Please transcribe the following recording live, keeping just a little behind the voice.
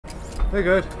They're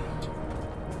good.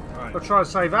 Right. I'll try and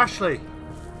save Ashley.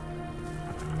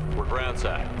 We're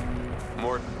groundside.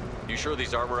 Mort, you sure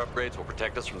these armor upgrades will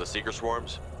protect us from the Seeker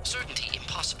swarms? Certainty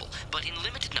impossible, but in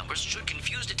limited numbers should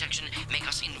confuse detection make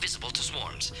us invisible to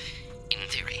swarms. In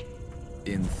theory.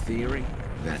 In theory?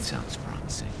 That sounds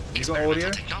promising. You got audio?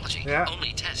 Experimental technology. Yeah.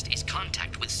 Only test is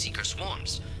contact with Seeker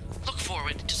swarms. Look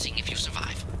forward to seeing if you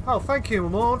survive. Oh, thank you,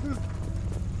 Morton.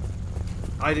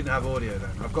 I didn't have audio then.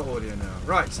 I've got audio now.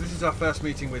 Right, so this is our first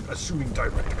meeting with assuming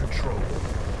direct control.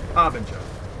 Harbinger.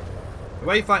 The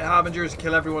way you fight Harbinger is to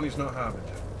kill everyone who's not Harbinger.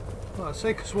 Well,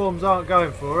 Seeker swarms aren't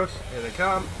going for us. Here they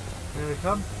come. Here they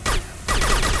come.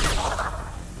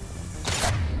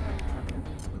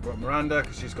 We've got Miranda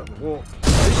because she's got the walk.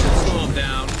 This should slow him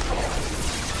down.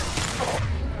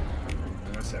 I'm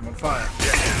going to set him on fire.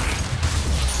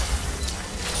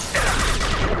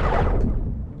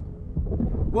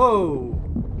 Whoa!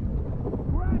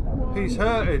 He's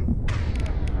hurting.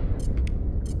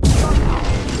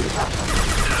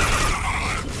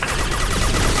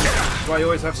 That's why you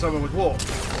always have someone with warp. You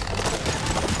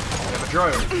have a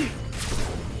drone.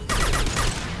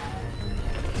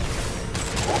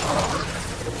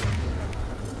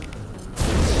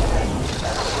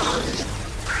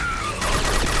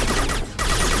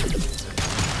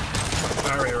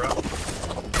 Barrier up.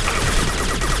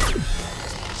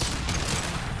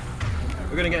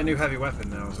 We're going to get a new heavy weapon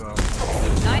now as well.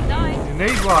 You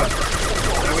need one.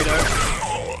 No, we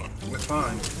don't. We're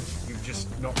fine. You've just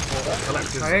not fought the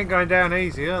collectors. They ain't going down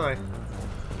easy, are they?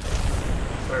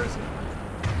 Where is he?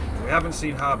 We haven't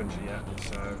seen Harbinger yet,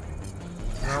 so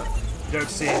No. you don't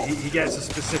see it. He gets a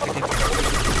specific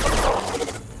introduction.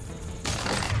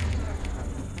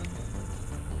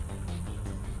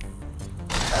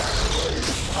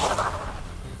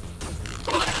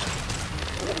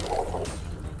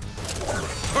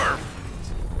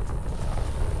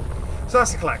 So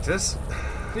that's the collectors.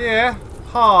 Yeah,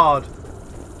 hard.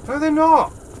 No, they're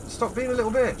not. Stop being a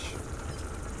little bitch.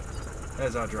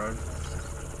 There's our drone.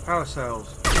 Power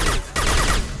cells.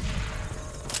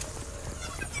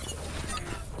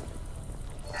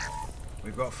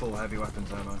 We've got full heavy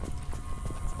weapons ammo.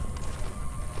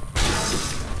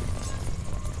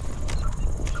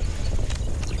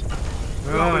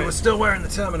 Well, we were still wearing the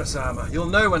Terminus armor. You'll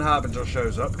know when Harbinger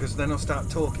shows up because then he'll start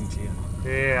talking to you.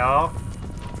 Yeah.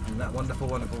 In that wonderful,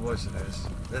 wonderful voice of his.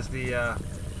 There's the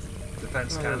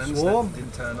defense Oh, cannons swarm. that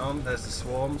didn't turn on. There's the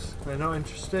swarms. They're not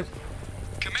interested.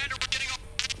 Commander, we're getting all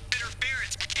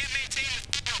interference. We can't maintain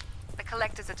the field. The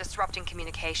collectors are disrupting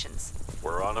communications.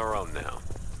 We're on our own now.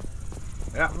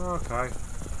 Yeah, Okay.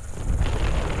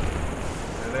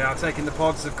 there they are taking the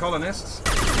pods of colonists.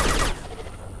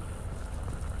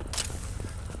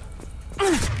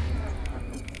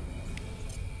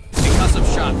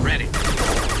 Concussive shot ready.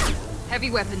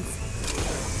 Heavy weapons.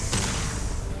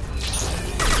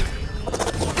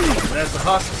 There's the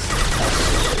husks.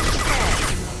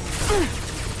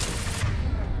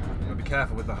 Gotta be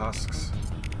careful with the husks.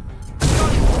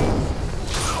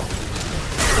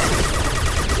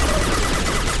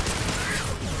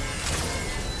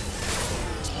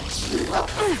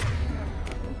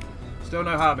 Still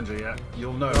no Harbinger yet.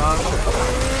 You'll know.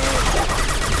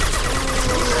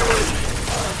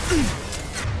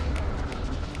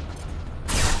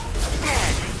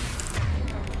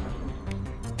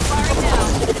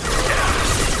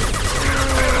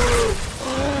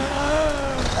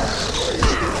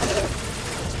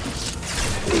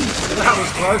 That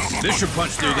was close. This should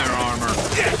punch through their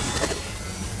armor.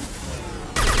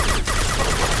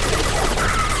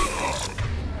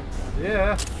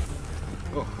 Yeah.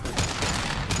 Oh.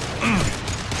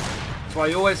 That's why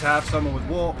you always have someone with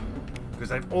warp, because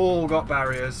they've all got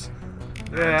barriers,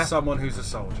 Yeah. and someone who's a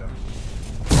soldier.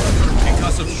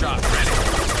 Concussive shot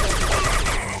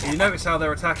ready. You notice how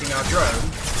they're attacking our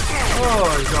drone,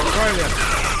 Oh, he's got brilliant.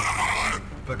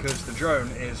 because the drone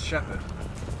is Shepard.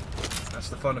 That's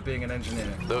the fun of being an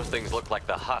engineer. Those things look like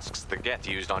the husks the Geth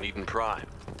used on Eden Prime.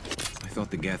 I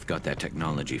thought the Geth got that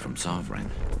technology from Sovereign.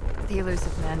 The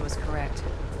elusive man was correct.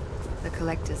 The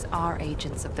collectors are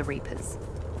agents of the Reapers.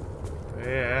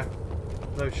 Yeah.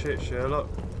 No shit, Sherlock.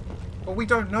 Well, we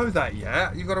don't know that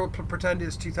yet. You've got to pretend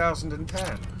it's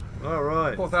 2010.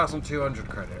 Alright. 4,200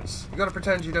 credits. You've got to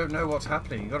pretend you don't know what's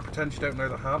happening. You've got to pretend you don't know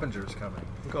the Harbinger is coming.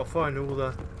 We've got to find all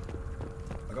the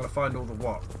I've got to find all the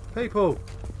what? people.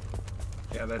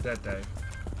 Yeah, they're dead, Dave.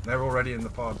 They're already in the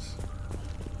pods.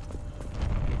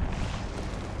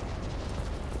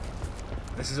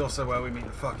 This is also where we meet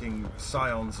the fucking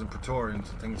Scions and Praetorians,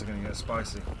 and things are going to get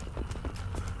spicy.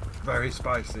 Very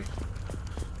spicy.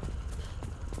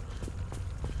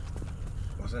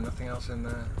 Was there nothing else in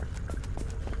there?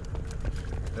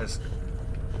 There's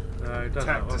No, it doesn't.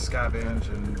 tech to scavenge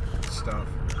and stuff.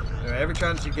 Anyway, every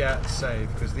chance you get,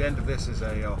 save, because the end of this is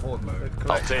a horde mode.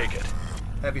 I'll take it.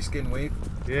 Heavy skin weave.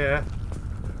 Yeah,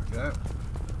 There we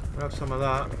go. have some of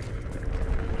that.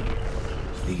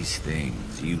 These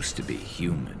things used to be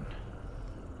human.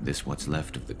 This what's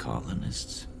left of the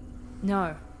colonists?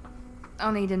 No.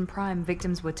 On Eden Prime,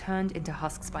 victims were turned into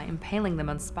husks by impaling them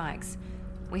on spikes.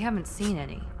 We haven't seen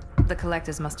any. The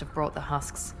collectors must have brought the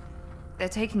husks. They're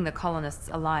taking the colonists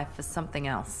alive for something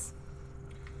else.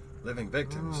 Living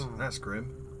victims. That's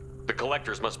grim. The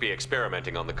collectors must be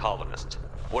experimenting on the colonists.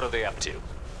 What are they up to?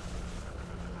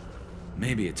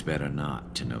 Maybe it's better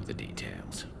not to know the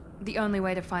details. The only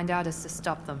way to find out is to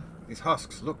stop them. These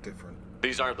husks look different.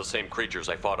 These aren't the same creatures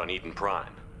I fought on Eden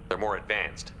Prime. They're more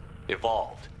advanced,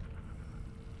 evolved.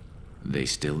 They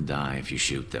still die if you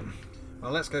shoot them.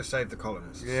 Well, let's go save the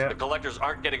colonists. Yeah. The collectors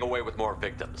aren't getting away with more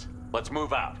victims. Let's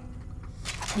move out.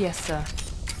 Yes, sir.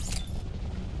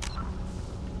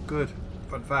 Good.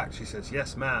 Fun fact, she says,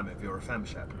 yes, ma'am, if you're a femme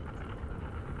shep.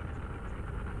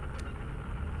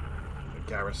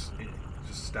 Garrus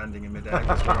just standing in midair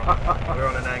because we're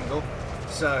on an angle.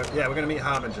 So, yeah, we're going to meet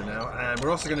Harbinger now, and we're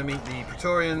also going to meet the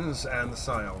Praetorians and the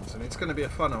Scions, and it's going to be a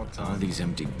fun old All time. these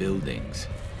empty buildings.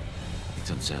 It's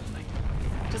unsettling.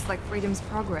 Just like Freedom's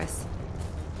Progress.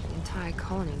 The entire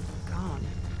colony gone.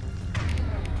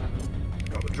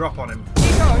 Got the drop on him.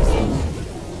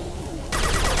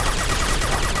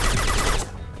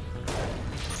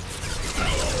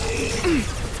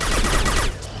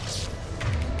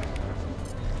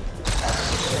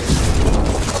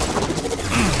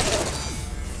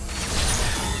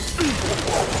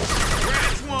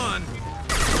 Scratch one.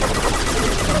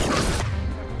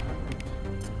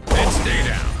 And stay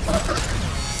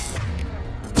down.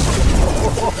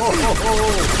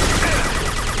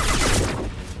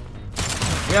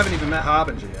 We haven't even met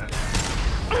Harbinger yet,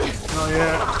 Not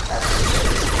yet.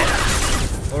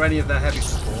 or any of their heavy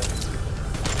support.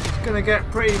 It's gonna get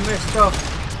pretty messed up.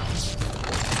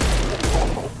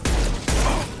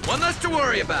 One less to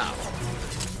worry about.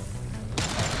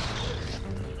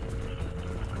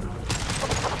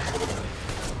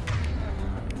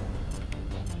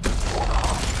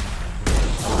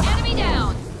 Enemy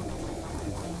down!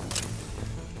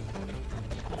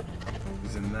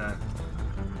 He's in there.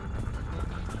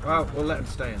 Well, we'll let him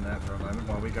stay in there for a moment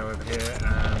while we go over here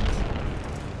and...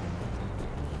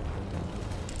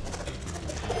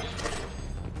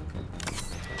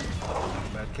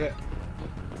 Medkit.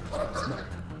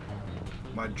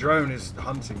 My drone is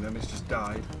hunting them, it's just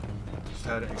died. Just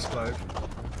heard it explode.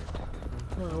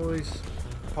 What are all these?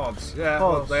 Pods. Yeah,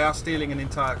 well, Pods. they are stealing an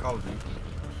entire colony.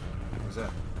 There's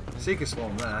a Seeker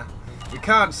swarm there. We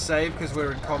can't save because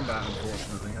we're in combat,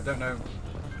 unfortunately. I don't know.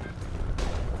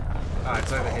 Ah,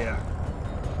 it's over here.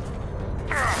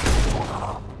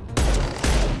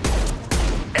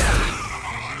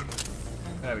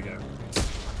 There we go.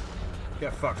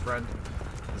 Get fucked, friend.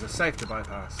 There's a safe to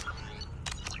bypass.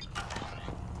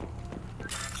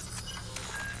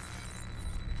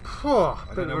 Oh,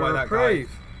 I don't know why that guy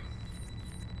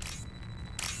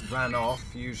ran off.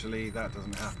 Usually that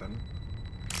doesn't happen.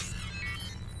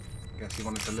 Guess he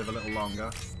wanted to live a little longer.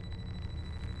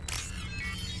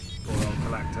 Poor old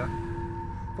collector.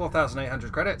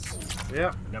 4,800 credits.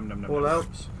 Yeah, Num num num. all num.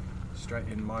 helps. Straight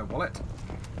in my wallet.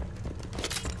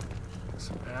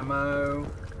 Some ammo.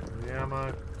 The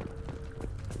ammo.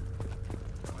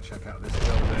 I'll check out this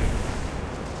building.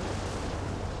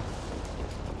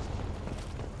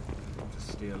 Just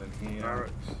steal in here.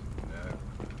 Barracks.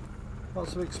 No.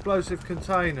 Lots of explosive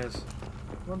containers.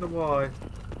 Wonder why.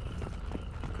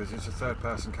 Because it's a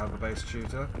third-person cover-based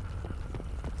shooter.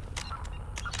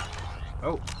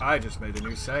 Oh, I just made a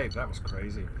new save. That was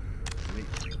crazy. Delete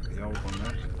the old one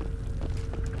there.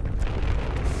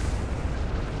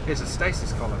 Here's a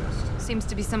stasis colonist. Seems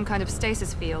to be some kind of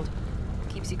stasis field.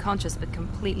 Keeps you conscious but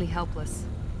completely helpless.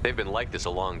 They've been like this a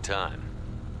long time.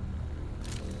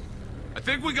 I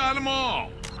think we got them all.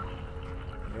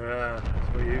 Yeah,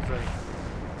 that's what you think.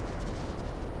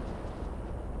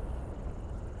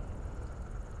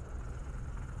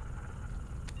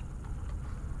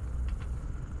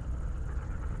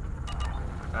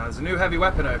 There's a new heavy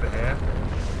weapon over here.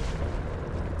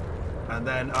 And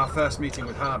then our first meeting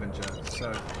with Harbinger.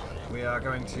 So we are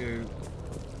going to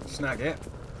snag it.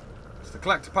 It's the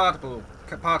collector particle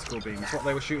beam. It's what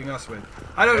they were shooting us with.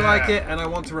 I don't like it and I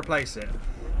want to replace it.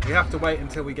 We have to wait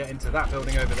until we get into that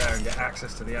building over there and get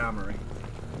access to the armory.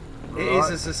 It is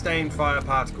a sustained fire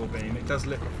particle beam. It does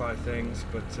liquefy things,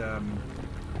 but you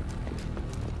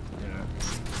know.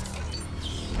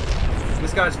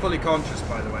 This guy's fully conscious,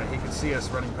 by the way. He can see us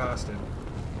running past him.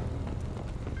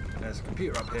 There's a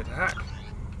computer up here to hack.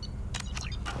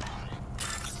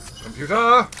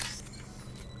 Computer!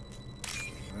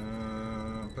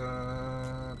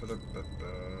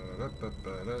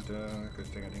 Good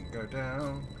thing I didn't go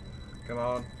down. Come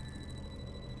on.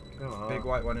 Come on. Big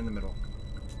white one in the middle.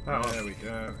 Oh. There we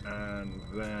go. And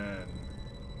then...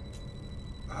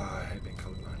 I hate being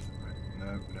colourblind. Right.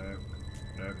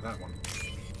 No, that one.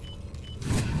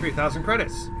 3,000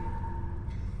 credits.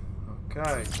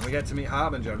 Okay. And we get to meet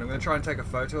Harbinger. And I'm going to try and take a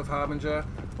photo of Harbinger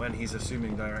when he's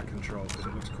assuming direct control, because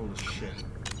it looks cool as shit.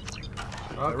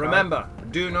 But remember,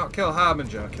 do not kill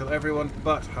Harbinger. Kill everyone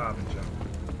but Harbinger.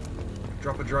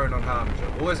 Drop a drone on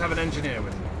Harbinger. Always have an engineer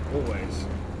with you. Always.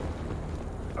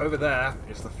 Over there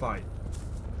is the fight.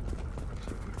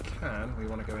 So if we can, we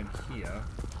want to go in here.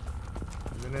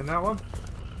 Is it in that one?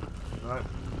 Right.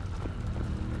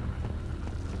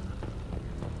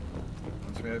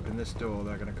 Once we open this door,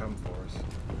 they're going to come for us.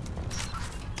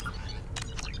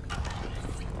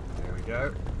 There we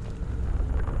go.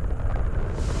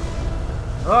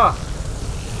 Ah!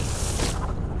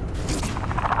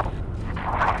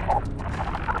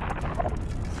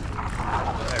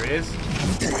 There he is.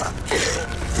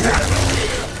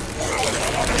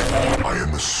 I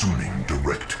am assuming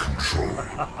direct control.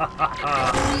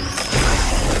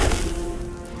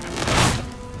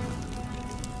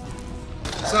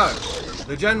 So,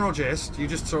 the general gist, you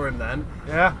just saw him then.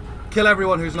 Yeah? Kill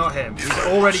everyone who's not him. He's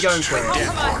already going for it.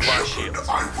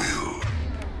 I will.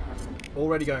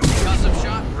 Already going for it. Custom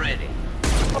shot ready.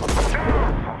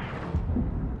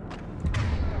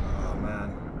 Oh,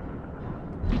 man.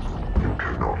 You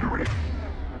cannot resist.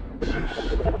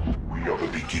 We are the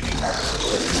beginning. You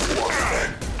are the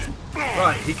end.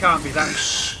 Right, he can't be that.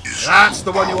 This is That's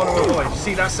the one you want to avoid. You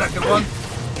see that second one?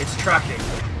 It's tracking.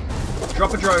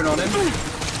 Drop a drone on him.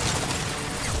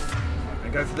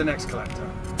 And go for the next collector.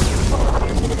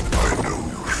 I know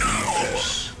you feel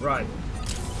this. Right.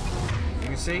 You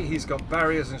can see he's got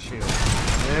barriers and shields.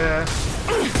 Yeah.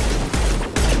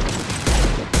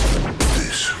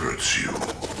 This hurts you.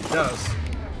 He does.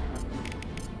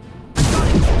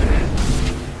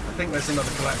 I think there's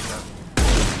another collector.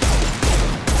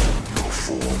 Your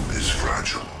form is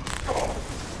fragile. Oh,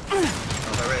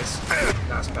 there is.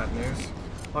 That's bad news.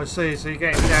 I see, so you're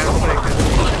getting down so you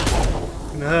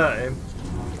can hurt him.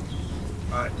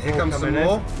 Alright, here More comes some coming in.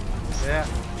 more. Yeah.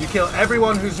 You kill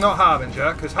everyone who's not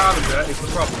Harbinger, because Harbinger is the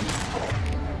problem.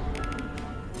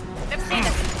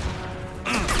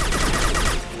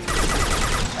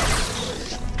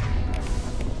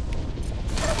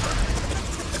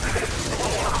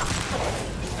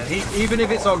 And he, even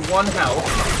if it's on 1 health,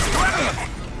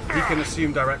 he can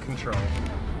assume direct control.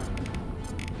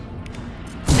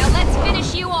 Now let's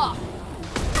finish you off.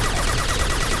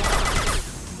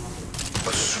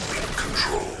 Assuming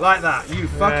control. Like that, you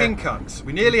fucking cunts.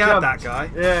 We nearly had that guy.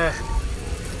 Yeah.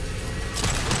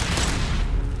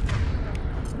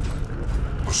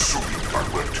 Assuming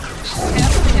direct control.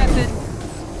 Careful, Shepard.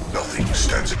 Nothing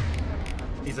stands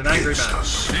He's an angry against man.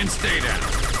 us. Then stay down.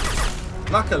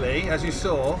 Luckily, as you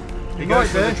saw, he might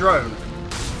goes for the be. drone.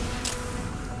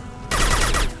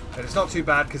 And it's not too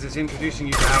bad because it's introducing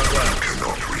you to how it works.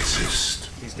 Cannot resist.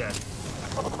 He's dead.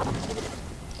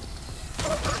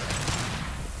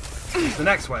 He's the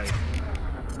next wave.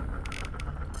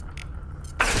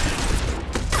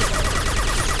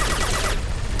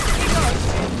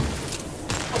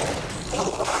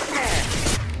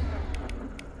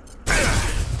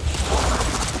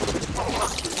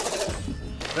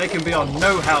 They can be on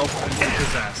no health and get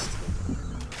possessed.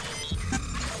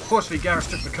 Fortunately, Garrus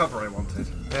took the cover I wanted.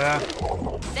 Yeah.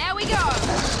 There we go.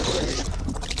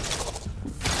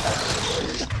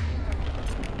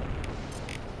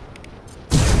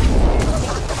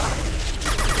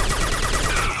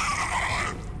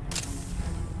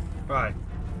 Right.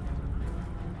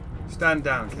 Stand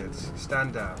down, kids.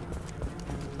 Stand down.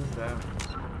 Down.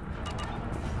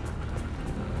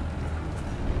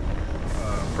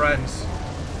 Friends,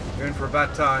 you're in for a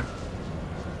bad time.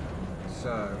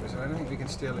 So, is there anything we can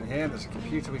steal in here? There's a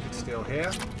computer we could steal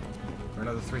here for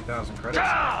another 3,000 credits.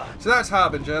 So that's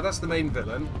Harbinger, that's the main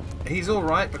villain. He's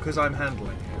alright because I'm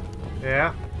handling him.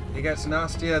 Yeah. He gets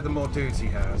nastier the more dudes he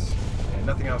has. Yeah,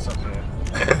 nothing else up here.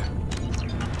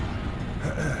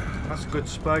 That's a good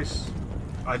space.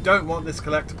 I don't want this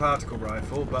collector particle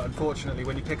rifle, but unfortunately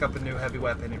when you pick up a new heavy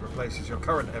weapon, it replaces your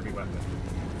current heavy weapon.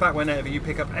 In fact, whenever you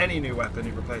pick up any new weapon,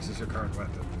 it replaces your current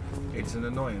weapon. It's an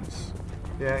annoyance.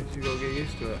 Yeah, so you gotta get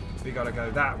used to it. We gotta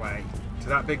go that way, to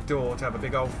that big door to have a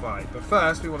big old fight. But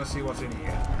first, we want to see what's in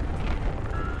here.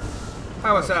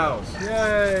 Power cells!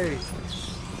 Yay!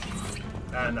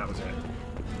 And that was it.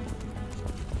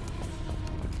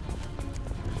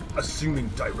 assuming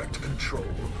direct control.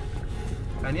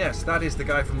 And yes, that is the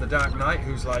guy from The Dark Knight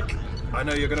who's like, I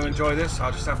know you're going to enjoy this,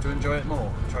 I'll just have to enjoy it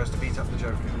more. Tries to beat up the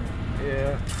Joker.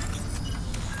 Yeah.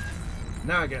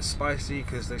 Now it gets spicy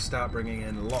because they start bringing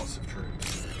in lots of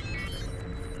troops.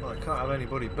 Well, I can't have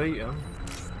anybody beat them.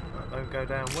 That don't go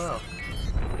down well.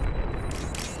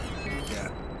 Yeah.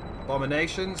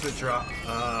 Abominations, which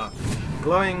are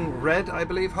glowing red, I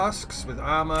believe, husks with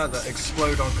armor that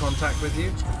explode on contact with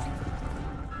you.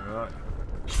 Right.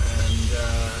 And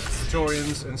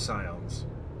Praetorians and Scions.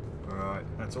 Right.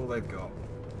 That's all they've got.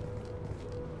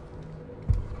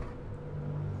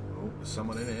 Oh, there's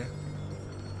someone in here.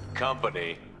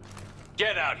 Company,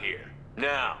 get out here,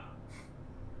 now.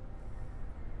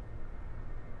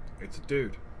 It's a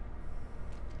dude.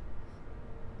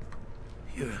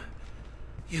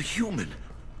 You're human.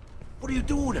 What are you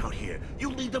doing out here? You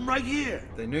lead them right here.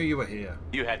 They knew you were here.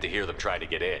 You had to hear them try to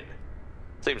get in.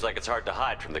 Seems like it's hard to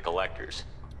hide from the collectors.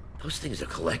 Those things are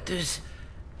collectors?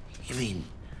 You mean,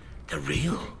 they're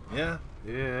real? Yeah?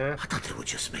 Yeah. I thought they were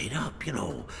just made up, you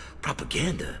know,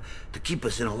 propaganda to keep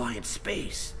us in Alliance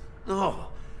space. No,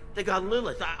 they got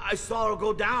Lilith. I saw her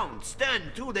go down.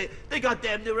 Sten, too. They got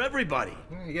damn near everybody.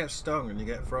 Yeah, you get stung and you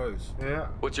get froze. Yeah.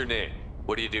 What's your name?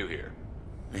 What do you do here?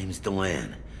 Name's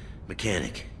Delan,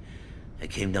 mechanic. I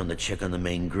came down to check on the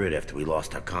main grid after we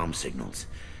lost our comm signals.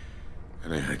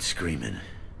 And I heard screaming.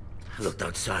 I looked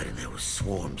outside and there was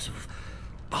swarms of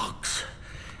bugs.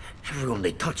 Everyone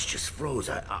they touched just froze.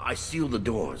 I sealed the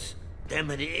doors.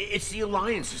 Damn it, it's the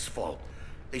Alliance's fault.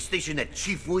 They stationed that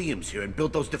Chief Williams here and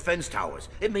built those defense towers.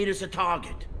 It made us a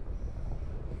target.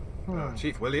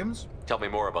 Chief Williams? Tell me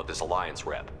more about this Alliance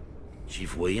rep.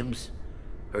 Chief Williams?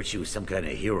 Heard she was some kind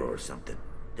of hero or something.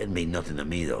 Didn't mean nothing to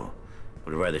me, though.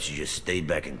 Would rather she just stayed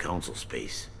back in Council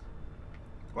space.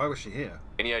 Why was she here?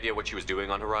 Any idea what she was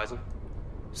doing on Horizon?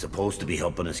 Supposed to be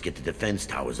helping us get the defense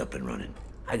towers up and running.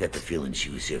 I got the feeling she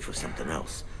was here for something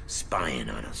else. Spying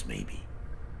on us, maybe.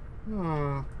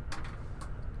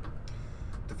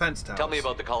 Defense towers. Tell me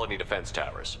about the colony defense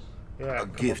towers. Yeah. A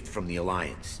gift from the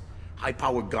Alliance.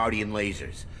 High-powered Guardian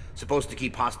lasers. Supposed to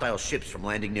keep hostile ships from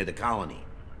landing near the colony.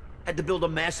 Had to build a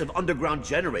massive underground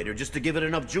generator just to give it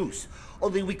enough juice.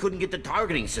 Only we couldn't get the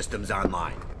targeting systems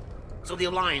online. So the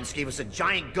Alliance gave us a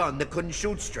giant gun that couldn't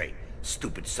shoot straight.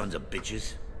 Stupid sons of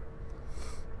bitches.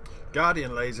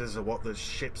 Guardian lasers are what the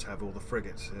ships have, all the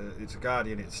frigates. It's a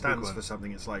Guardian, it stands for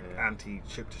something. It's like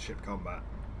anti-ship-to-ship combat.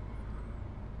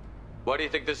 Why do you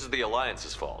think this is the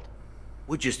Alliance's fault?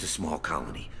 We're just a small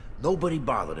colony. Nobody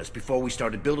bothered us before we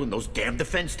started building those damn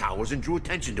defense towers and drew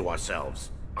attention to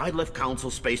ourselves. I left Council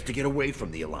space to get away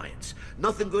from the Alliance.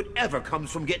 Nothing good ever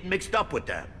comes from getting mixed up with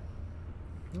them.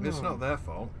 It's not their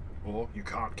fault. Or you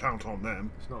can't count on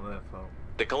them. It's not their fault.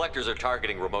 The collectors are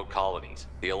targeting remote colonies.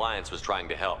 The Alliance was trying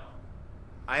to help.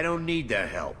 I don't need their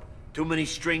help. Too many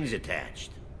strings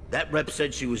attached. That rep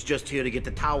said she was just here to get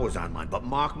the towers online, but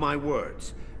mark my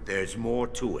words, there's more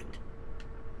to it.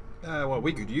 Well,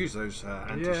 we could use those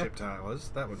anti-ship towers.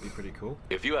 That would be pretty cool.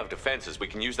 If you have defenses, we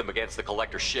can use them against the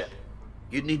collector ship.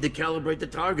 You'd need to calibrate the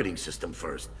targeting system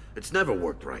first. It's never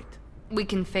worked right. We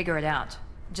can figure it out.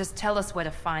 Just tell us where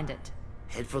to find it.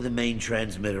 Head for the main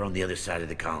transmitter on the other side of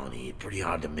the colony. Pretty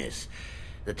hard to miss.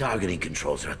 The targeting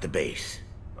controls are at the base.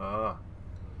 Ah.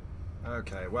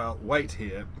 Okay, well, wait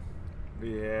here.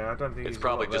 Yeah, I don't think It's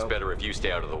probably just better if you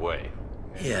stay out of the way.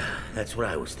 Yeah, that's what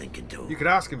I was thinking too. You could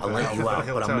ask him I'll for let help, you but out,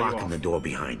 he'll but tell I'm you locking off. the door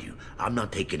behind you. I'm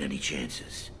not taking any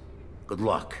chances. Good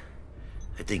luck.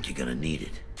 I think you're gonna need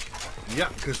it. Yeah,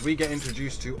 because we get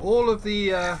introduced to all of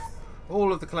the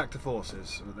collector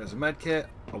forces. There's a med kit,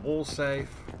 a wall safe,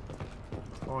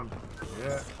 Fine.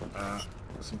 Yeah.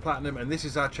 some platinum, and this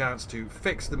is our chance to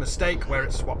fix the mistake where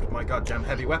it swapped my goddamn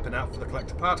heavy weapon out for the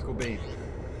collector particle beam.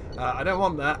 I don't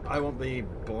want that. I want the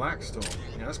black storm.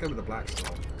 Yeah, let's go with the black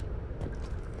storm.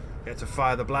 Get to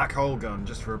fire the black hole gun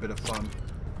just for a bit of fun.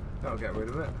 That'll get rid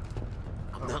of it.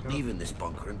 I'm not leaving this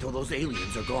bunker until those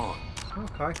aliens are gone.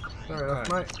 Okay. Fair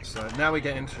enough, mate. So now we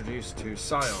get introduced to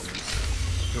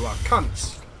Scions, who are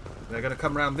cunts. They're going to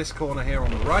come around this corner here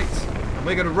on the right, and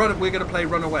we're going to run. We're going to play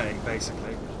runaway,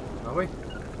 basically. Are we?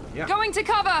 Yeah. Going to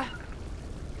cover!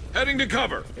 Heading to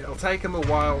cover. It'll take them a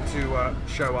while to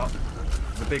show up,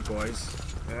 the big boys.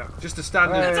 Yeah. Just to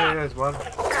stand Hey, in. there's one.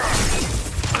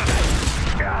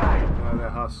 Oh, they're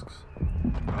husks.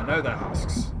 I know they're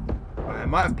husks. I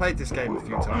might have played this game a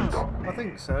few times. I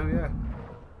think so, yeah.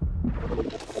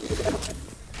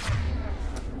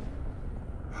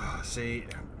 See,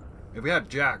 if we had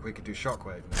Jack, we could do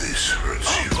Shockwave. This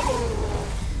hurts you.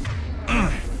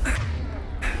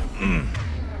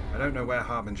 I don't know where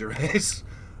Harbinger is.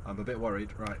 I'm a bit worried.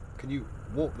 Right, can you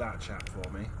warp that chap for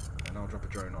me? And I'll drop a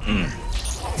drone on him.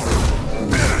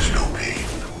 There is no pain,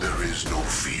 there is no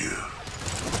fear.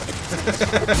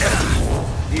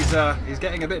 He's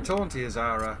getting a bit taunty as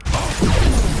our...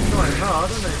 Trying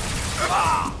hard, isn't he?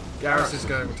 Garrus is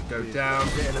going to go down.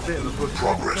 Getting a bit of a good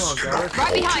Progress. Come on, Garrus.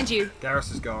 Right behind you.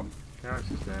 Garrus is gone.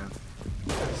 Garrus is down.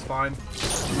 It's fine.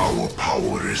 Our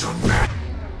power is unmatched.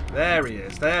 There he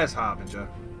is. There's Harbinger.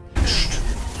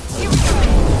 Here we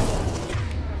go.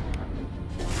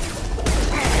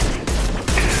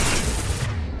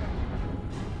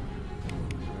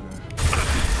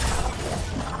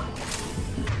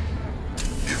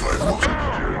 If I must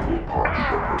tear you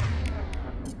apart,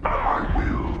 I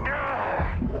will.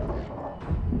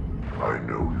 I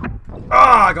know you.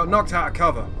 Ah, I got knocked out of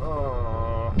cover.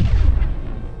 Oh.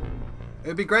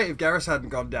 It'd be great if Garrus hadn't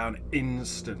gone down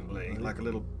instantly, like a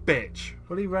little bitch.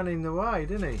 Well, he ran in the way,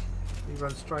 didn't he? He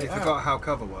ran straight He out. forgot how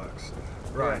cover works.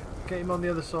 Right. Yeah. Get him on the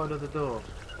other side of the door.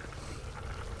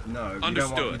 No, you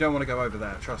Understood. don't want to go over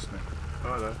there, trust me.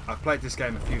 Righto. I've played this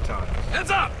game a few times.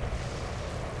 Heads up!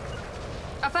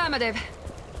 Affirmative.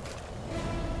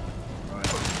 Right.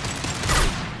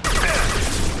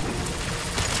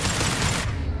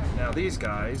 Now these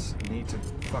guys need to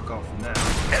fuck off now.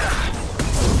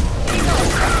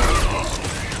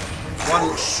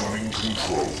 are assuming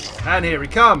control. And here he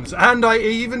comes. And I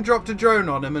even dropped a drone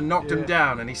on him and knocked him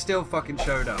down, and he still fucking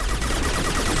showed up.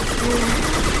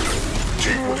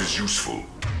 Take what is useful.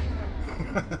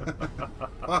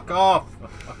 Fuck off.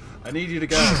 I need you to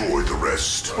go. Destroy the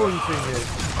rest. Pointing it.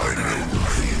 I know you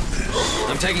feel this.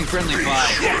 I'm taking friendly Face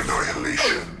fire. your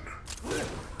annihilation.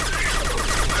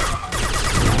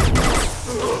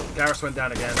 Garrus went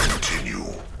down again. Continue.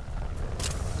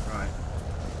 Right.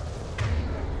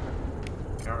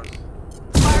 Garrus.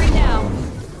 Firing now.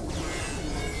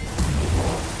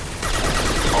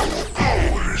 Our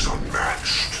power is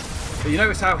unmatched. But you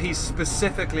notice how he's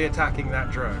specifically attacking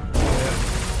that drone.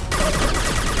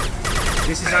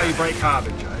 This is how you break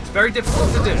Harbinger. It's very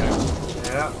difficult to do.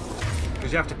 Yeah.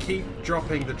 Because you have to keep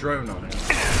dropping the drone on it.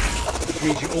 Which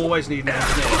means you always need an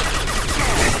engineer.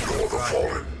 Ignore the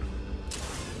fallen.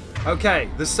 Okay,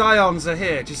 the Scions are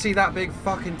here. Do you see that big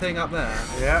fucking thing up there?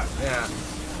 Yeah. Yeah.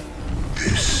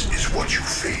 This is what you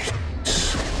face.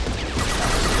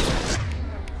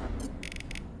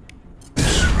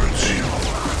 This hurts you.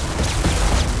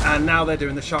 And now they're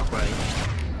doing the shockwave.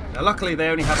 Now luckily they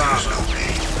only have There's no armor. pain.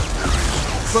 There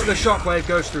is no But the shockwave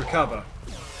goes through cover.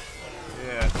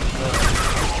 Yeah.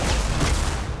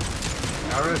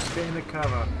 Garrus, get in the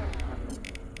cover.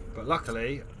 But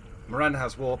luckily, Miranda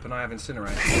has warp and I have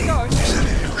incinerate. It's an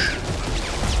illusion.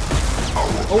 Our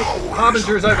Oh, power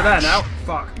Harbinger is over there unmatched. now.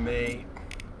 Fuck me.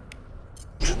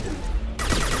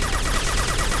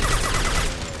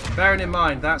 Bearing in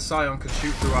mind that Scion could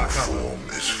shoot through our cover, Form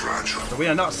is fragile. so we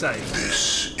are not safe.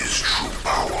 This is true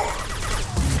power.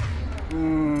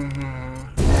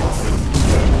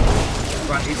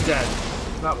 Right, he's dead.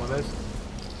 That one is.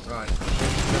 Right.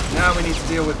 Now we need to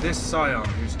deal with this Scion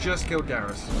who's just killed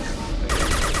Garrus.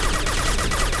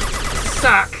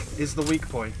 Sack is the weak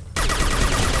point.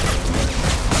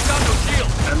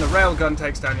 And the railgun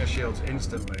takes down your shields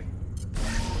instantly.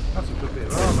 That's a good bit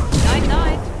of armour. Night,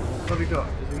 night. What have you got?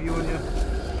 Is it you and your...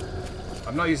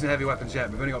 I'm not using heavy weapons yet,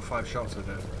 we've only got 5 shots with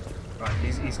it. Right,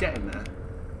 he's getting there.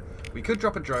 We could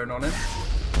drop a drone on him.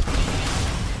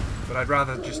 But I'd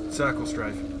rather just circle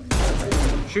strafe.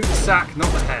 Shoot the sack,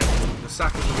 not the head. The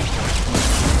sack is the weak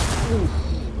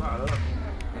point. Wow, look.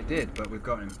 It did, but we've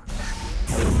got him.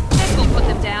 This will put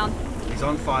them down. He's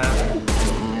on fire.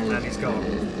 And he's gone.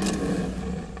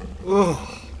 Ugh.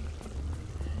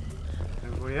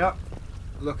 Everybody up.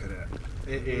 Look at it.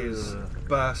 It is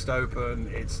burst open.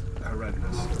 It's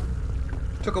horrendous.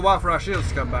 Took a while for our shields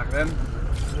to come back then.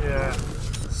 Yeah.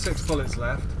 6 bullets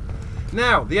left.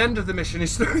 Now, the end of the mission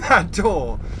is through that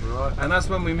door. Right. And that's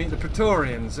when we meet the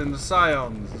Praetorians and the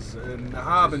Scions and the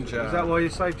Harbinger. Is that why you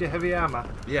saved your heavy armour?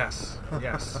 Yes,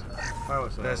 yes. Power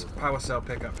cell. There's power cell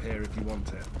pickup here if you want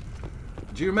it.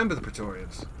 Do you remember the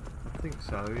Praetorians? I think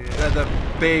so, yeah. They're the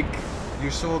big...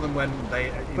 You saw them when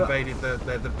they But- invaded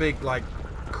they're the big, like,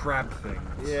 crab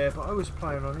things. Yeah, but I was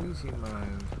playing on easy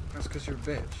mode. That's because you're a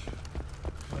bitch.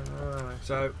 I know.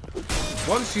 So,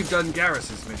 once you've done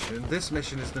Garrus's mission, this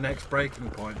mission is the next breaking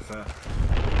point for...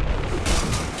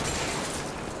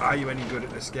 Are you any good at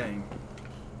this game?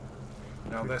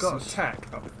 Now, We've there's got some to tech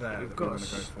up there We've that got we're to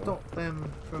going to go for. stop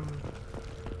them from...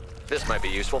 This might be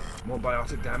useful. More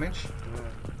biotic damage.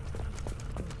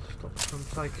 Stop from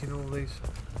taking all these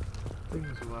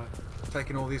things away.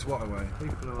 Taking all these what away?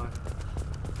 People away.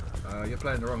 You're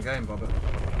playing the wrong game, Bobber.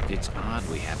 It's odd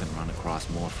we haven't run across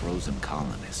more frozen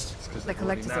colonists. The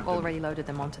collectors have already loaded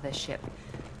them onto their ship.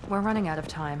 We're running out of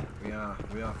time. We are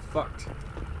fucked.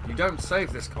 You don't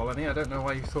save this colony. I don't know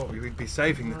why you thought we would be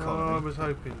saving the colony. I was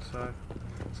hoping so.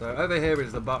 So over here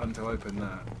is the button to open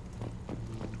that.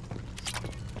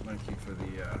 Thank you for the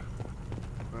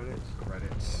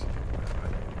credits.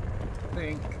 I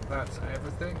think that's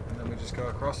everything, and then we just go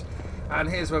across. And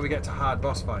here's where we get to hard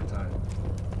boss fight time.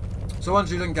 So once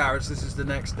you've done Garrett's, this is the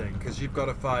next thing, because you've got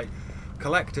to fight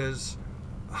collectors,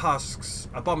 husks,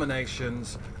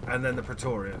 abominations, and then the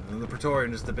Praetorian. And the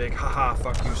Praetorian is the big haha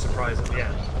fuck you surprise at the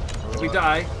end. If we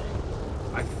die,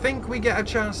 I think we get a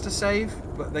chance to save,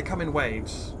 but they come in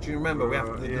waves. Do you remember? We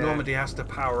have the Normandy has to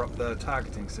power up the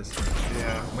targeting system.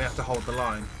 Yeah. And we have to hold the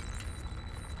line.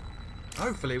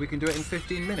 Hopefully we can do it in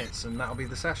 15 minutes, and that'll be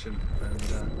the session. And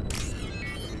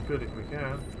it'd be good if we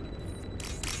can.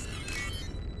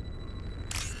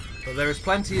 But there is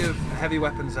plenty of heavy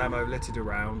weapons ammo littered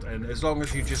around, and as long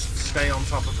as you just stay on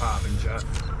top of Harbinger,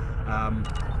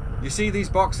 you see these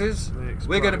boxes?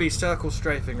 We're going to be circle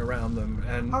strafing around them.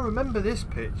 And I remember this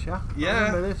picture. Yeah, I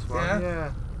remember this one.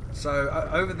 Yeah. So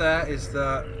over there is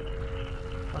the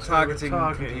targeting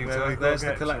computer. There's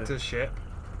the collector's ship.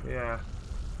 Yeah.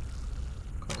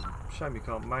 Shame you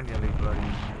can't manually bloody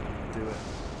do it.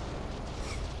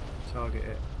 Target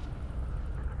it.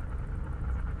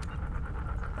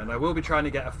 And I will be trying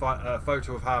to get a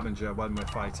photo of Harbinger when we're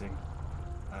fighting.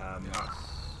 I'll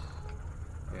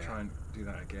try and do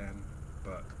that again,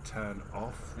 but turn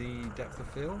off the depth of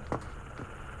field.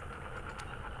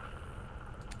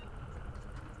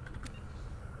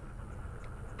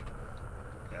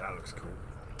 Yeah, that looks cool.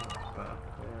 Better.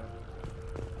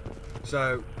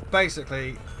 So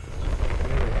basically,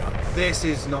 this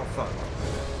is not fun.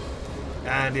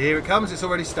 And here it comes. It's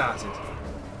already started.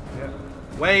 Yeah.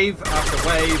 Wave after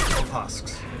wave of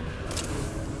husks.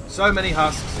 So many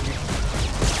husks.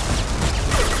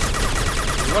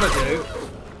 What you want to do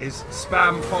is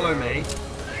spam follow me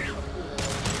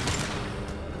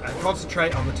and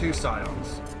concentrate on the two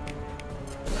scions.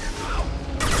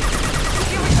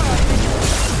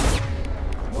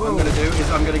 What I'm going to do is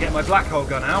I'm going to get my black hole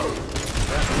gun out.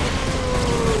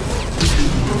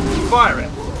 Fire it.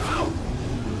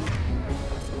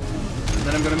 And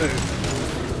then I'm going to move.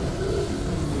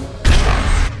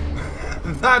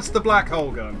 That's the black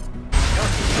hole gun.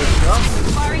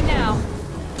 Firing now.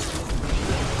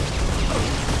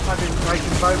 I didn't take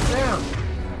them both down.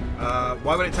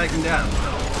 Why would it take them down?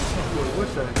 Well, it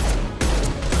would do.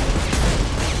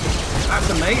 That's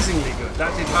amazingly good.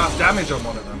 That did half damage on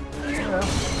one of them. Yeah.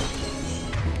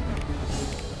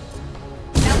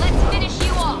 Now let's finish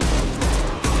you off.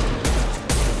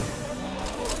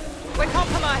 We're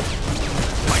compromised.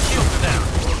 My shields are down.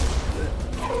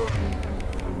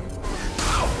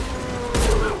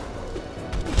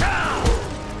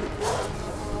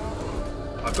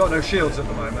 I've got no shields at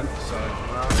the moment, so...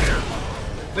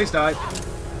 Please die.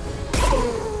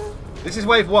 This is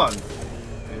wave 1.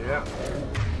 Yeah.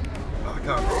 Oh, I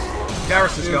can't.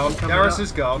 Garrus is gone. Garrus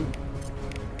is gone.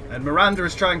 And Miranda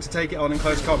is trying to take it on in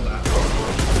close combat.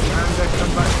 Miranda,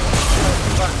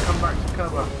 come back to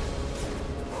cover.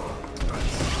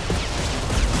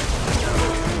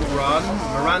 Run.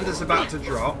 Miranda's about to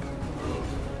drop.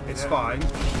 It's fine.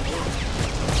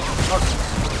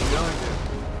 Behind you.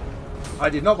 I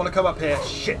did not want to come up here.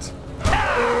 Shit. Right.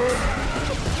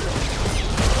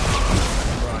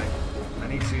 I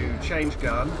need to change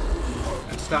gun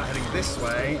and start heading this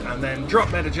way and then drop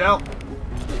Metagel.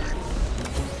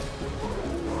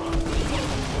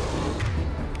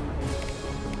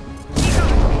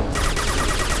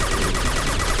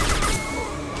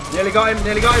 Nearly got him,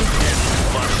 nearly got him.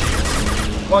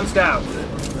 One's down.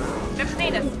 Just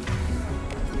need us.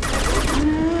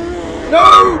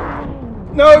 No!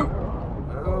 No!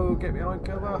 Oh, get behind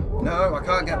cover. No, I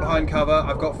can't get behind cover.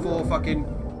 I've got 4 fucking...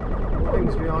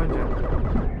 Things behind you.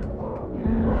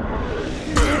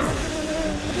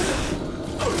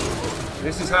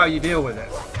 This is how you deal with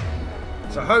it.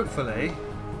 So hopefully...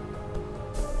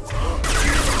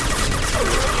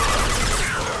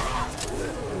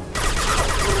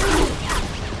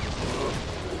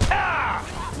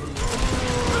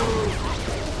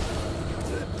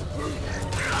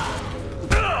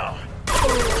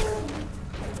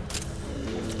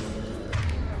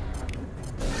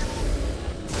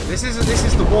 This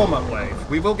is the warm-up wave.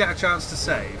 We will get a chance to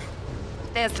save.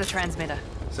 There's the transmitter.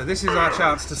 So this is our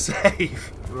chance to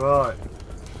save. Right.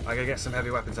 I gotta get some heavy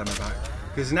weapons ammo back.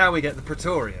 Because now we get the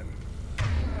Praetorian.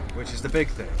 Which is the big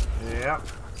thing. Yeah.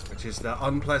 Which is the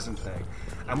unpleasant thing.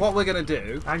 And what we're going to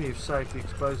do And you've saved the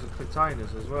explosive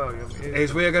containers as well.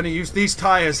 is we are going to use these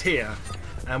tyres here,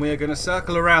 and we are going to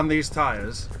circle around these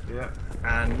tyres. Yeah.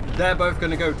 And they're both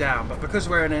going to go down, but because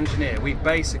we're an engineer, we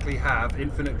basically have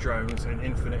infinite drones and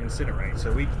infinite incinerate.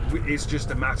 So it's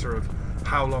just a matter of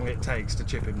how long it takes to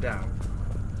chip him down.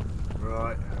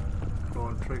 Right. Go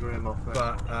on, trigger him off then.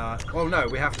 But well, no,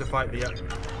 we have to fight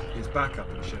his backup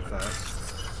and shit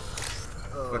first,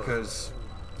 because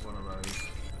one of those.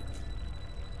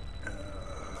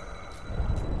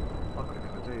 I could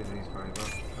never do these very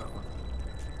well. That one.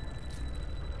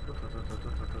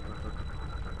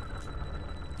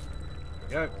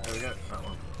 There There we go. That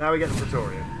one. now we get the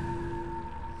Praetorian.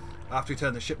 After we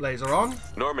turn the ship laser on,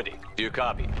 Normandy, do you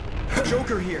copy?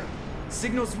 Joker here.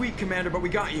 Signal's weak, Commander, but we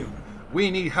got you. we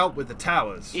need help with the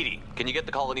towers. Edie, can you get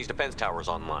the colony's defense towers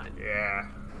online? Yeah.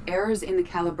 Errors in the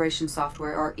calibration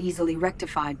software are easily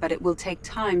rectified, but it will take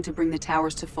time to bring the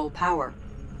towers to full power.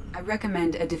 I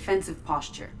recommend a defensive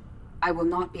posture. I will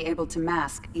not be able to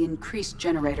mask the increased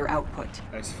generator output.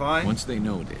 That's fine. Once they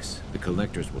know this, the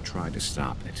collectors will try to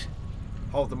stop it.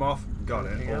 Hold them off. Got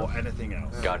it. Or anything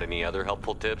else. Got any other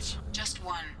helpful tips? Just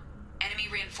one. Enemy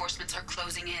reinforcements are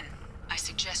closing in. I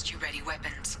suggest you ready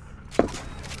weapons.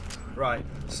 Right.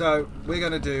 So we're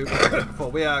going to do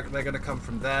before they're going to come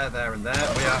from there, there, and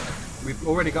there. We've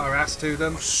already got our ass to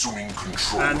them. Assuming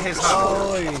control. And here's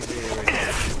how.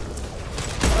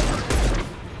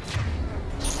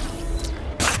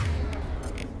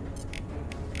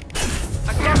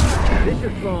 This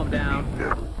should slow him down.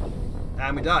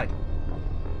 And we died.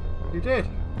 You did?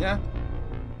 Yeah.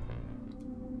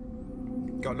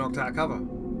 Got knocked out of cover.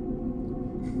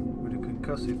 With a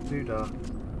concussive doodah.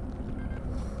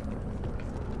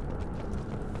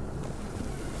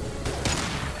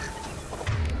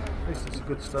 At least it's a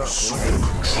good start.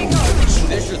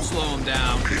 This should slow him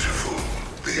down.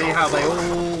 See how they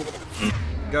all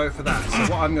go for that.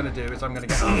 So what I'm going to do is I'm going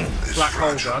to get a black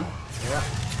hole gun. Yeah.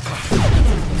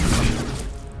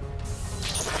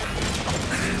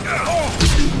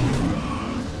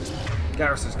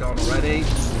 Garrison's gone already.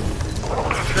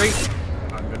 Retreat.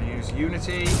 I'm going to use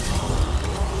Unity.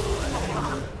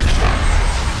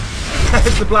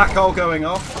 There's the black hole going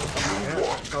off.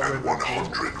 And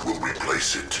 100 will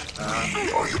replace it.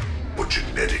 We are your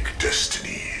genetic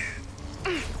destiny.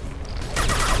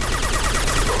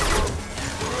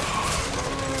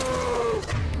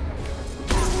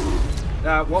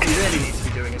 Now, what we really need to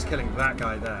be doing is killing that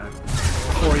guy there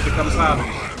before he becomes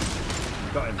hardened.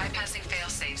 Got him. Bypassing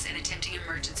failsafes and attempting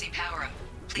emergency power-up.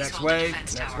 Please Next hold the wave,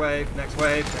 defense next tower. wave, next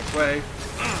wave, next wave.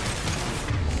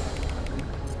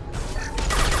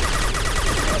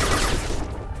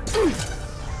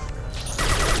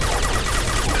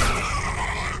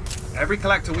 Every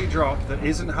collector we drop that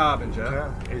isn't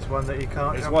Harbinger is one that he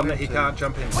can't. Is one that he can't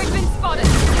jump into. We've been spotted.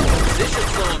 This should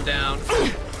slow him down.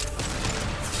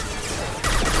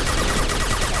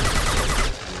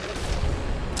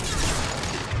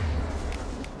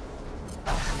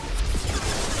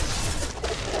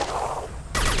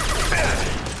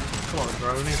 Come on,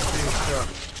 drone. It's stuff.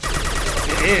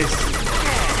 It is.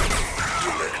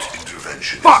 Direct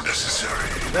intervention Fuck! is necessary.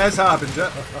 There's Harbinger.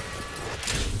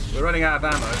 We're running out of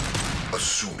ammo.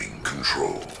 Assuming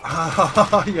control.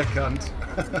 Ah, you cunt.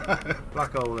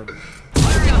 Black hole in.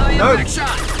 No, we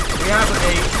have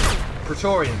a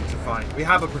Praetorian to fight. We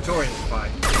have a Praetorian to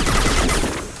fight.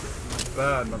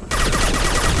 Burn,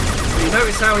 motherfucker. You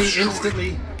notice how he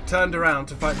instantly turned around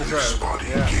to fight the drone? Body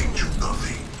gained you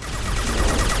nothing.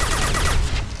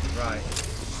 Right.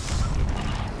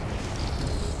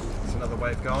 There's another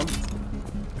wave gone.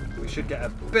 We should get a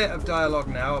bit of dialogue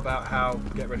now about how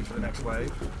to get ready for the next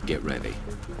wave. Get ready.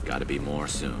 Gotta be more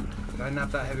soon. Did I nab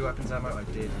that heavy weapons ammo? I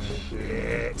did.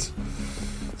 Shit.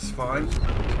 It's fine.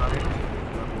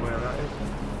 Where that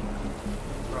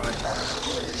Right.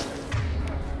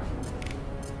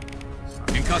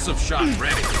 Concussive shot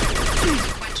ready.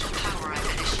 Sequential power up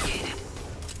initiated.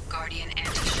 Guardian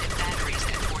anti-ship batteries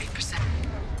at 40%.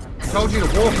 I told you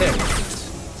to warp him.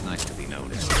 It's nice to be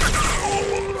noticed.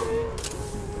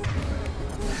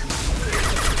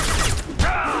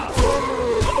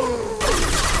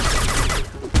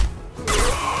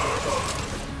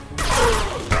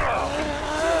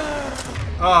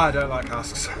 Oh, I don't like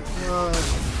husks. They're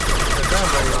down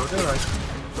very low, do they?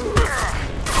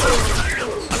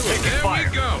 There we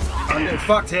go. I'm getting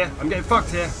fucked here. I'm getting fucked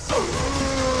here.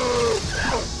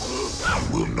 You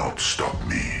will not stop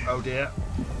me. Oh dear.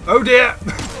 Oh dear.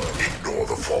 Ignore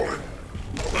the fallen.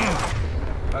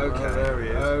 Okay. Oh, there he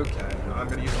is. Okay. I'm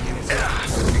going to use the unity.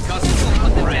 Concussive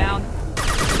Put them down.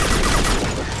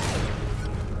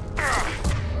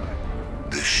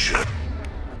 This ship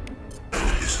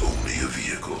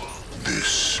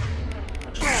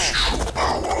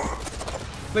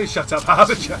Please shut up,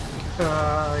 Harbinger.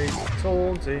 He's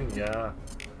taunting ya.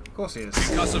 Of course he is.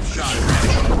 Concussive shot.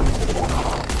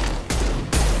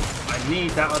 I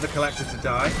need that other collector to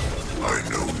die. I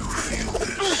know you feel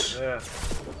this. Yeah.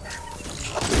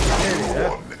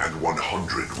 1 and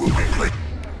 100 will replace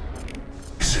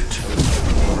it.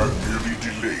 You have merely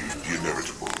delayed the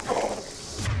inevitable.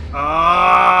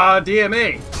 Ah, dear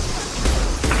me.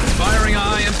 Firing a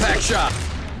high impact shot.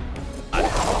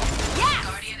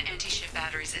 Guardian anti-ship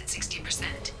batteries at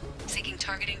 60%. Seeking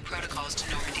targeting protocols to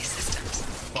Normandy systems.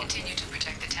 Continue to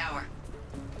protect the tower.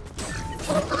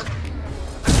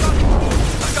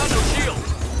 I got no shield.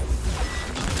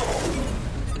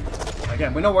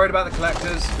 Again, we're not worried about the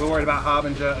collectors. We're worried about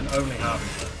Harbinger and only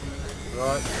Harbinger.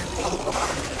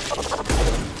 Right.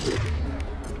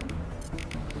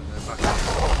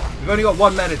 We've only got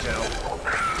one meta gel.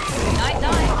 Night,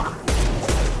 night.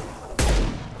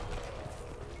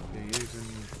 You're using...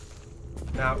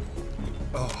 Now,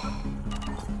 oh,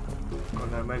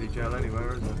 Got no Medigel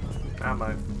anywhere, is there?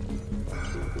 Ammo.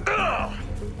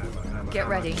 Get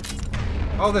ready.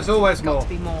 oh, there's always Got more. to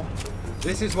be more.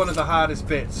 This is one of the hardest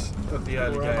bits of the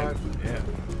early More game. ammo? Yeah.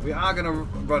 We are going to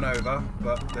run over,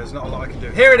 but there's not a lot I can do.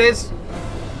 Here it is!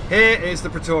 Here is the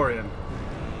Praetorian.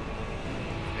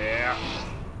 Yeah.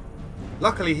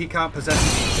 Luckily, he can't possess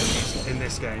these in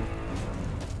this game.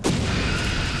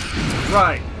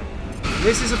 Right.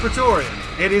 This is a Praetorian.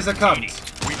 It is a cunt.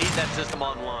 We need that system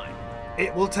online.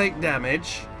 It will take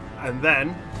damage, and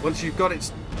then, once you've got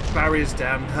its barriers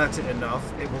down and hurt it enough,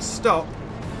 it will stop.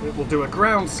 It will do a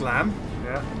ground slam,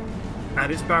 Yeah.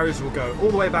 and its barriers will go all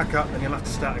the way back up, and you'll have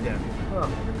to start again. Oh,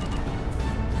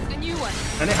 A new one.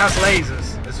 And it has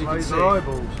lasers, as you can see. laser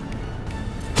eyeballs.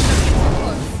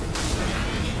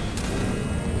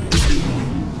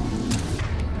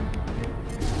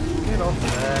 Get off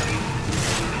there.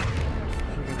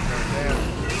 She's gonna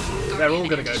go down. They're all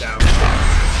going to go down.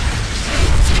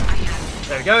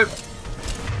 There we go.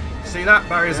 See that?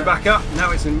 Barriers are back up.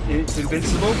 Now it's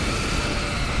invincible.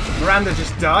 Miranda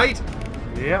just died.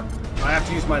 Yep. I have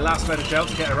to use my last meta gel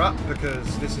to get her up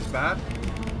because this is bad.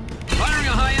 Firing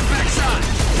a high impact shot.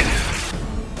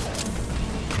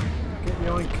 Get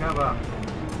behind cover.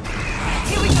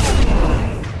 Here we go.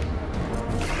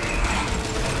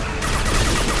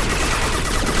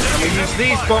 And we use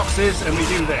these boxes and we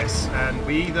do this. And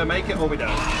we either make it or we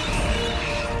don't.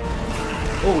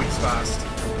 Oh, he's fast.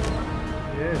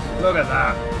 Yes. Look at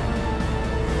that.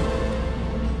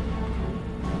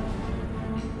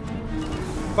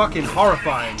 Fucking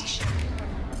horrifying.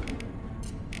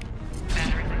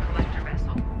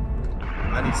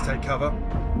 I need to take cover.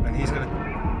 And he's gonna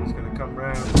come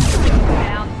round.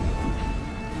 Down.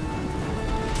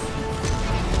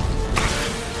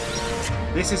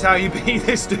 This is how you beat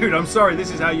this dude. I'm sorry,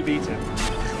 this is how you beat him.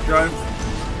 Drone.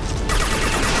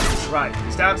 Right,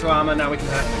 he's down to armor, now we can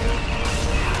hurt him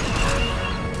again.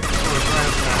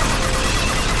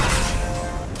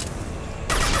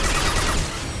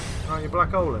 Aren't you black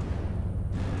holing?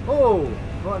 Oh!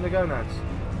 Right in the gonads.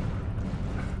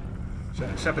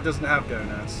 Shepard doesn't have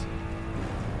gonads.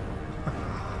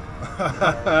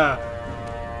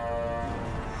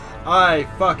 I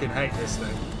fucking hate this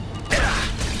thing.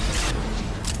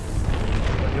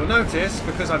 But you'll notice,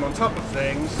 because I'm on top of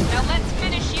things, Now let's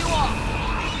finish you off.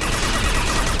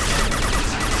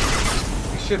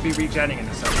 we should be regenning in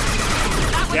a second.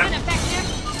 That was Yep.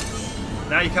 ineffective.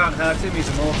 Now you can't hurt him, he's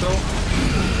immortal.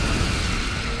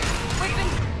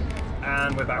 Weapons.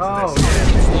 And we're back to Oh, this.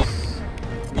 yeah.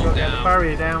 You've got to get the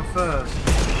barrier down first.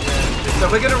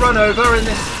 So we're going to run over in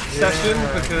this session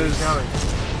Yeah, because, keep going.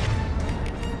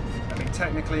 I mean,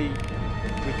 technically,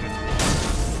 we could.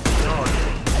 God.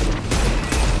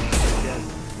 Yeah.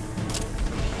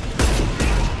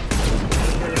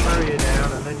 Get the barrier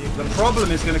down and then you The problem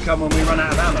is going to come when we run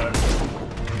out of ammo.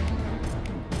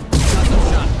 Concussive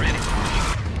shot ready.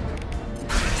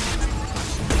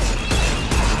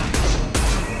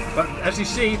 But as you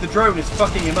see, the drone is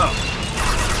fucking him up.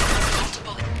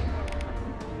 Multiple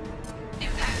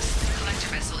impacts. The collector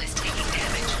vessel is taking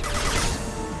damage.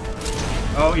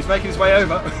 Oh, he's making his way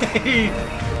over.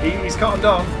 He's cottoned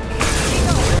on.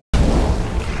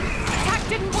 Attack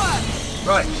didn't work.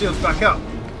 Right, shield's back up.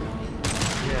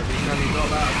 Yeah, but you've only got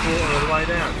about a quarter of the way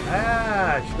down.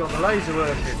 Ah, she's got the laser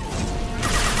working.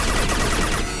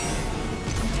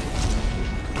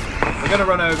 We're going to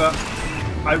run over.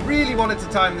 I really wanted to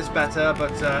time this better,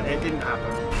 but it didn't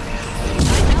happen.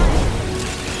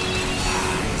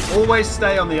 Always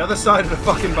stay on the other side of the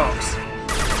fucking box.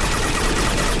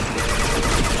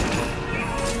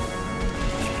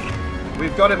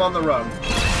 We've got him on the run.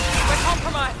 We're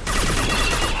compromised.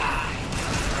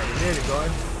 Nearly nearly got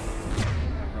him.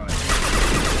 Right.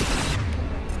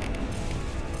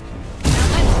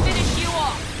 Let's finish you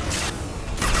off.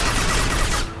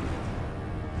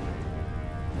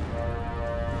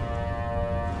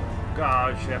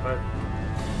 Go, Shepard.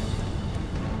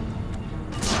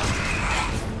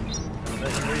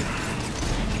 Let him regen.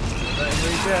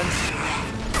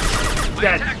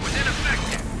 Dead.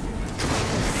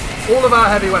 All of our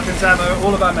heavy weapons ammo,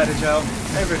 all of our Medigel.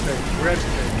 Everything. We're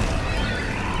everything.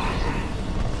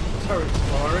 Turret's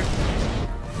firing.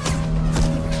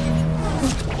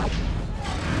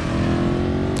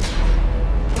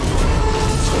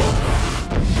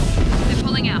 They're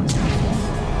pulling out.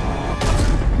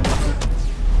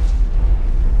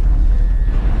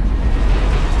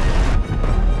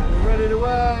 We're running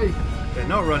away. They're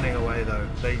not running away though.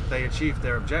 They achieved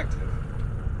their objective.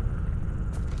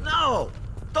 No!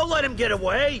 Don't let him get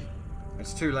away!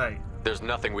 It's too late. There's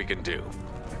nothing we can do.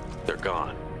 They're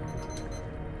gone.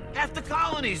 Half the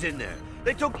colony's in there.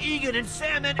 They took Egan and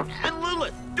Sam and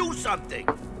Lilith. Do something!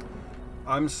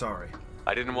 I'm sorry.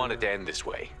 I didn't want it to end this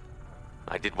way.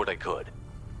 I did what I could.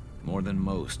 More than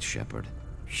most, Shepard.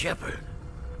 Shepard?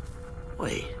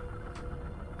 Wait.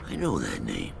 I know that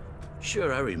name.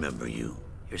 Sure, I remember you.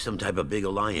 You're some type of big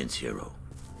Alliance hero.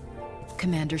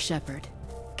 Commander Shepard,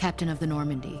 Captain of the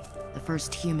Normandy, the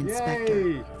first human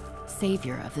Spectre,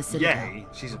 savior of the Citadel. Yay!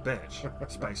 She's a bitch.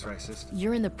 Space racist.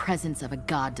 You're in the presence of a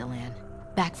god, Delan.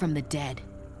 Back from the dead.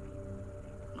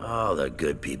 All the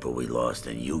good people we lost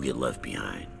and you get left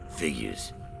behind.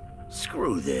 Figures.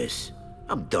 Screw this.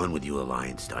 I'm done with you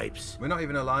Alliance types. We're not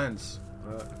even Alliance.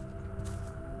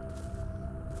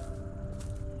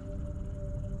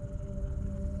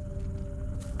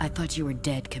 I thought you were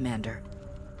dead, Commander.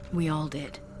 We all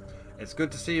did. It's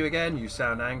good to see you again. You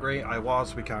sound angry. I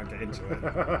was. We can't get into it.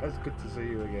 It's good to see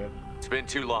you again. It's been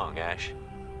too long, Ash.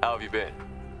 How have you been?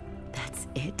 That's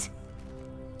it?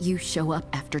 You show up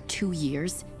after 2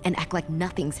 years and act like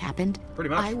nothing's happened? Pretty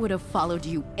much. I would have followed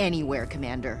you anywhere,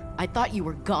 Commander. I thought you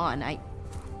were gone.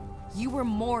 You were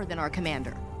more than our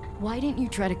commander. Why didn't you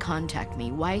try to contact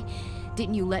me? Why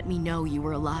didn't you let me know you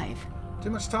were alive? Too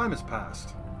much time has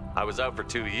passed. I was out for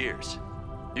 2 years.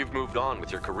 You've moved on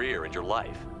with your career and your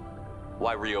life.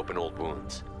 Why reopen old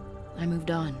wounds? I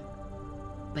moved on.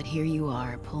 But here you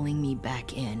are, pulling me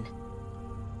back in.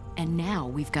 And now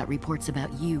we've got reports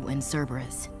about you and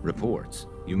Cerberus. Reports?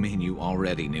 You mean you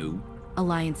already knew?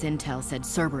 Alliance intel said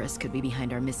Cerberus could be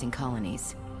behind our missing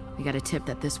colonies. We got a tip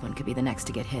that this one could be the next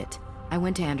to get hit. I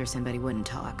went to Anderson, but he wouldn't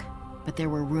talk. But there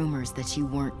were rumors that you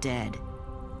weren't dead.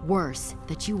 Worse,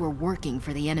 that you were working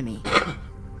for the enemy.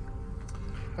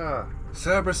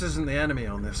 Cerberus isn't the enemy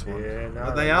on this one. Yeah, no,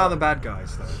 But they are the bad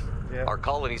guys, though. Yeah. Our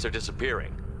colonies are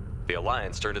disappearing. The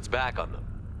Alliance turned its back on them.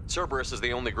 Cerberus is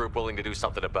the only group willing to do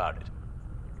something about it.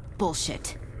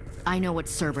 Bullshit. I know what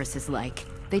Cerberus is like.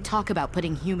 They talk about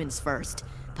putting humans first,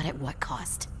 but at what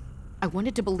cost? I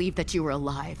wanted to believe that you were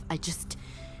alive. I just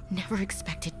never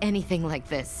expected anything like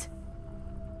this.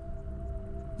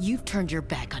 You've turned your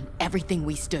back on everything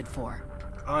we stood for.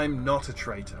 I'm not a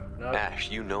traitor. No.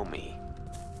 Ash, you know me.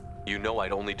 You know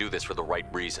I'd only do this for the right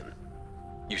reason.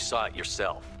 You saw it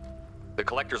yourself. The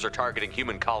Collectors are targeting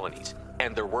human colonies,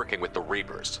 and they're working with the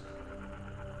Reapers.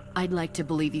 I'd like to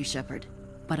believe you, Shepard,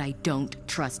 but I don't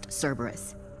trust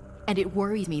Cerberus. And it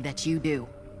worries me that you do.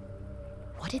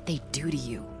 What did they do to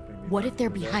you? What if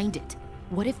they're behind it?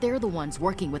 What if they're the ones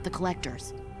working with the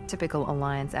Collectors? Typical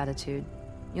Alliance attitude.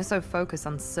 You're so focused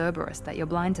on Cerberus that you're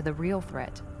blind to the real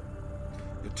threat.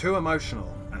 You're too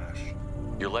emotional, Ash.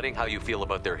 You're letting how you feel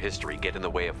about their history get in the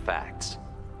way of facts.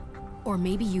 Or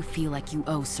maybe you feel like you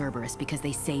owe Cerberus because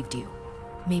they saved you.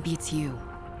 Maybe it's you.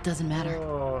 Doesn't matter.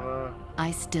 Oh,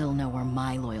 I still know where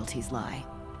my loyalties lie.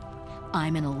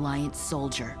 I'm an Alliance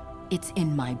soldier. It's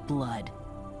in my blood.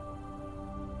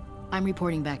 I'm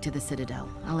reporting back to the Citadel.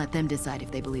 I'll let them decide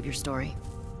if they believe your story.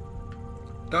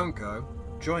 Don't go.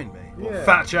 Join me. Yeah. Well,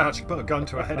 fat charge, you can put a gun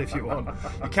to her head if you want.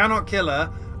 You cannot kill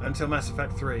her until Mass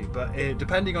Effect 3, but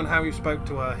depending on how you spoke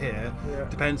to her here,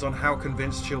 depends on how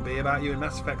convinced she'll be about you in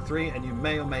Mass Effect 3, and you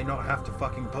may or may not have to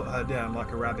fucking put her down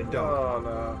like a rabid dog.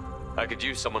 Oh, no. I could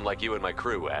use someone like you in my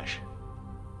crew, Ash.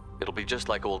 It'll be just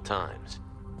like old times.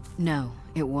 No,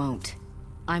 it won't.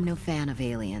 I'm no fan of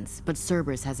aliens, but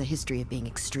Cerberus has a history of being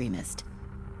extremist.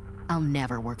 I'll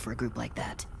never work for a group like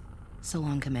that. So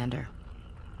long, Commander.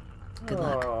 Good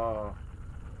luck. Oh,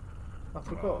 I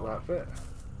forgot that bit.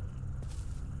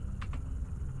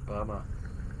 Bummer.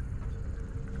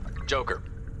 Joker,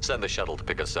 send the shuttle to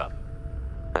pick us up.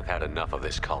 I've had enough of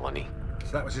this colony.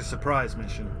 So that was your surprise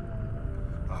mission.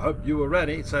 I hope you were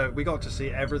ready. So we got to see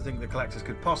everything the collectors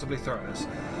could possibly throw at us.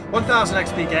 1000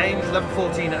 XP gained, level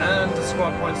 14 earned,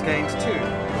 squad points gained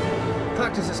 2.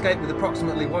 Collectors escape with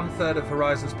approximately 1/3 of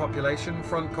Horizon's population.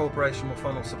 Front Corporation will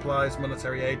funnel supplies,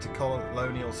 monetary aid to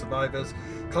colonial survivors.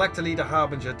 Collector leader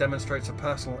Harbinger demonstrates a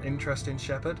personal interest in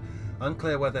Shepard.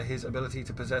 Unclear whether his ability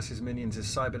to possess his minions is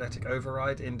cybernetic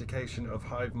override, indication of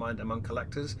hive mind among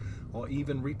collectors, or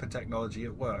even Reaper technology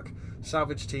at work.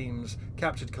 Salvage teams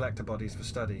captured collector bodies for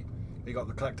study. We got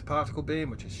the collector particle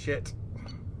beam, which is shit.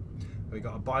 We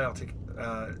got a biotic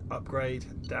upgrade,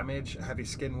 damage, heavy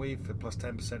skin weave for plus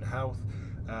 10% health,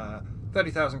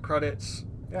 30,000 credits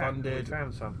funded, we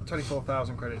found some.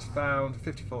 24,000 credits found,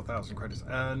 54,000 credits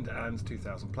earned, and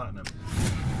 2,000 platinum.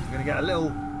 We're going to get a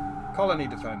little colony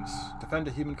defense. Defend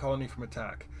a human colony from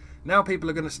attack. Now people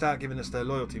are going to start giving us their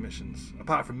loyalty missions.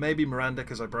 Apart from maybe Miranda,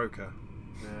 because I broke her.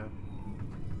 Yeah.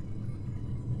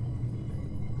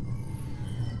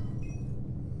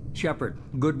 Shepard,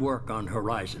 good work on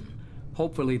Horizon.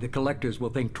 Hopefully the collectors will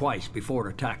think twice before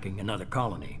attacking another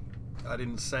colony. I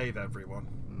didn't save everyone.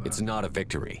 No. It's not a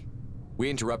victory. We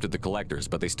interrupted the collectors,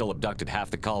 but they still abducted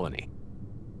half the colony.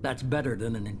 That's better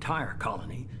than an entire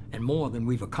colony, and more than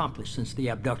we've accomplished since the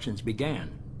abductions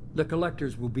began. The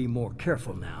collectors will be more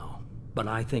careful now, but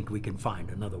I think we can find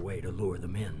another way to lure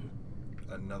them in.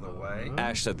 Another way?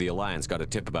 Ash said the Alliance got a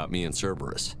tip about me and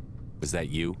Cerberus. Was that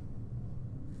you?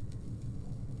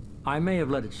 I may have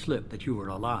let it slip that you were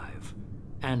alive,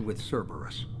 and with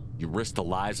Cerberus. You risked the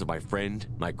lives of my friend,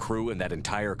 my crew, and that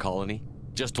entire colony?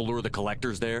 Just to lure the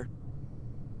collectors there?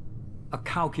 A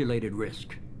calculated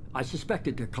risk. I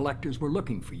suspected the collectors were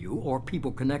looking for you, or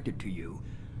people connected to you.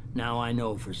 Now I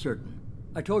know for certain.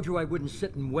 I told you I wouldn't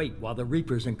sit and wait while the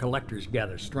Reapers and collectors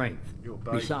gather strength.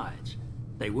 Besides,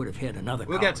 they would have hit another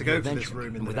colony get to go to this eventually,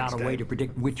 room in and the without next a way day. to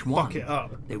predict which one, Fuck it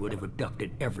up. they would have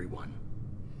abducted everyone.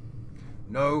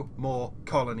 No more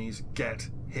colonies get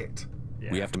hit.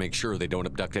 We have to make sure they don't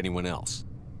abduct anyone else.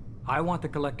 I want the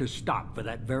collectors stopped for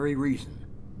that very reason.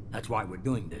 That's why we're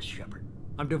doing this, Shepard.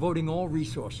 I'm devoting all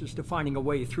resources to finding a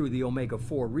way through the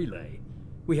Omega-4 relay.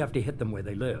 We have to hit them where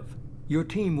they live. Your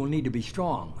team will need to be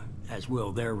strong, as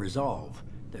will their resolve.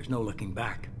 There's no looking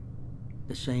back.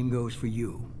 The same goes for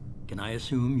you. Can I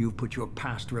assume you've put your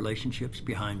past relationships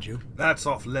behind you? That's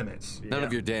off limits. None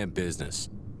of your damn business.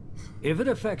 If it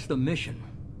affects the mission,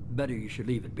 better you should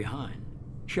leave it behind.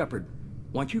 Shepard,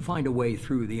 once you find a way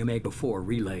through the Omega-4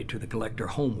 relay to the Collector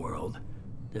homeworld,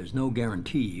 there's no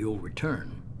guarantee you'll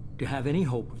return. To have any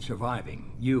hope of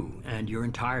surviving, you and your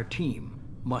entire team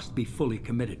must be fully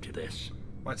committed to this.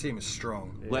 My team is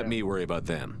strong. Let me worry about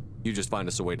them. You just find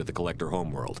us a way to the Collector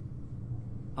homeworld.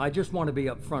 I just want to be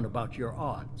upfront about your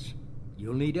odds.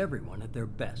 You'll need everyone at their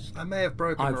best. I may have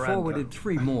broken I've Miranda. forwarded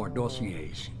 3 more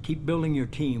dossiers. Keep building your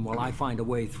team while I find a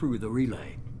way through the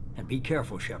relay. And be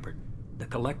careful, Shepard. The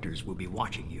collectors will be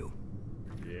watching you.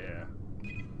 Yeah.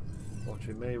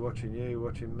 Watching me, watching you,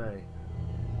 watching me.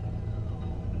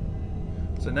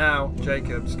 So now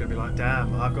Jacob's going to be like,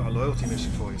 damn, I've got a loyalty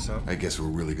mission for you, so. I guess we're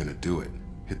really gonna do it.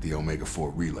 Hit the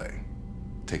Omega-4 relay.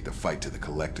 Take the fight to the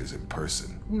collectors in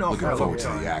person. Not for a Looking long forward to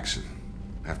time. the action.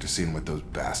 After seeing what those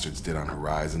bastards did on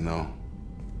Horizon, though,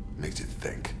 makes you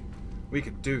think. We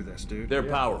could do this, dude. They're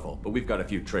powerful, but we've got a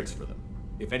few tricks for them.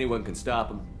 If anyone can stop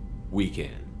them, we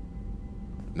can.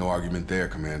 No argument there,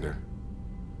 Commander.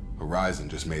 Horizon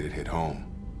just made it hit home.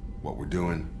 What we're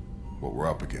doing, what we're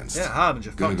up against. Yeah,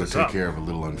 Harbinger Gonna fucked go us take up. care of a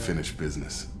little unfinished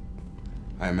business.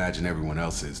 I imagine everyone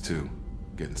else is too.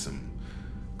 Getting some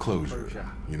closure,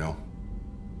 you know?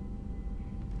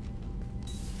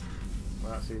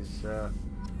 Well, that's his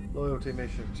loyalty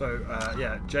mission. So,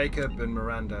 yeah, Jacob and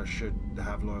Miranda should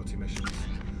have loyalty missions.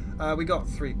 We got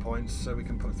 3 points, so we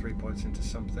can put 3 points into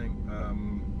something.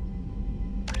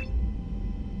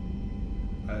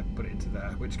 Put it into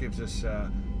there, which gives us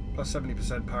plus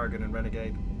 70% Paragon and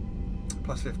Renegade,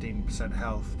 plus 15%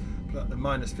 health,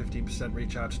 minus 15%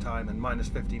 recharge time, and minus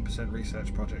 15%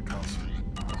 research project cost.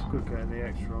 That's good getting the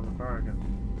extra on the Paragon.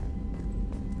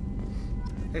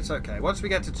 It's okay. Once we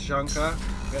get to Tashanka,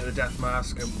 we get the Death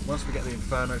Mask, and once we get the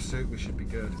Inferno suit, we should be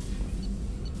good.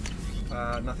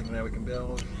 Nothing there we can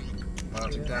build.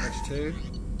 Biotic damage 2.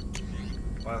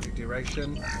 Biotic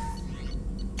duration.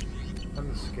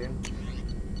 And the skin.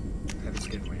 Heavy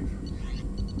skin weave.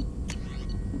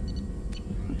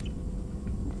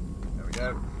 There we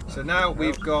go. So now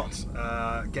we've got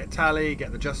get Tally,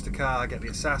 get the Justicar, get the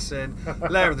Assassin,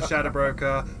 Lair of the Shadow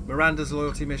Broker, Miranda's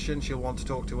loyalty mission, she'll want to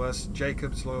talk to us,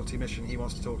 Jacob's loyalty mission, he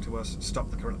wants to talk to us, stop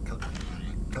the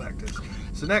collectors.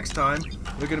 So next time,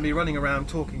 we're going to be running around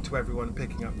talking to everyone,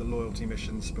 picking up the loyalty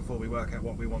missions before we work out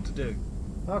what we want to do.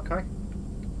 Okay.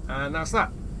 And that's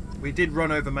that. We did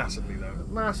run over massively, though.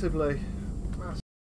 Massively.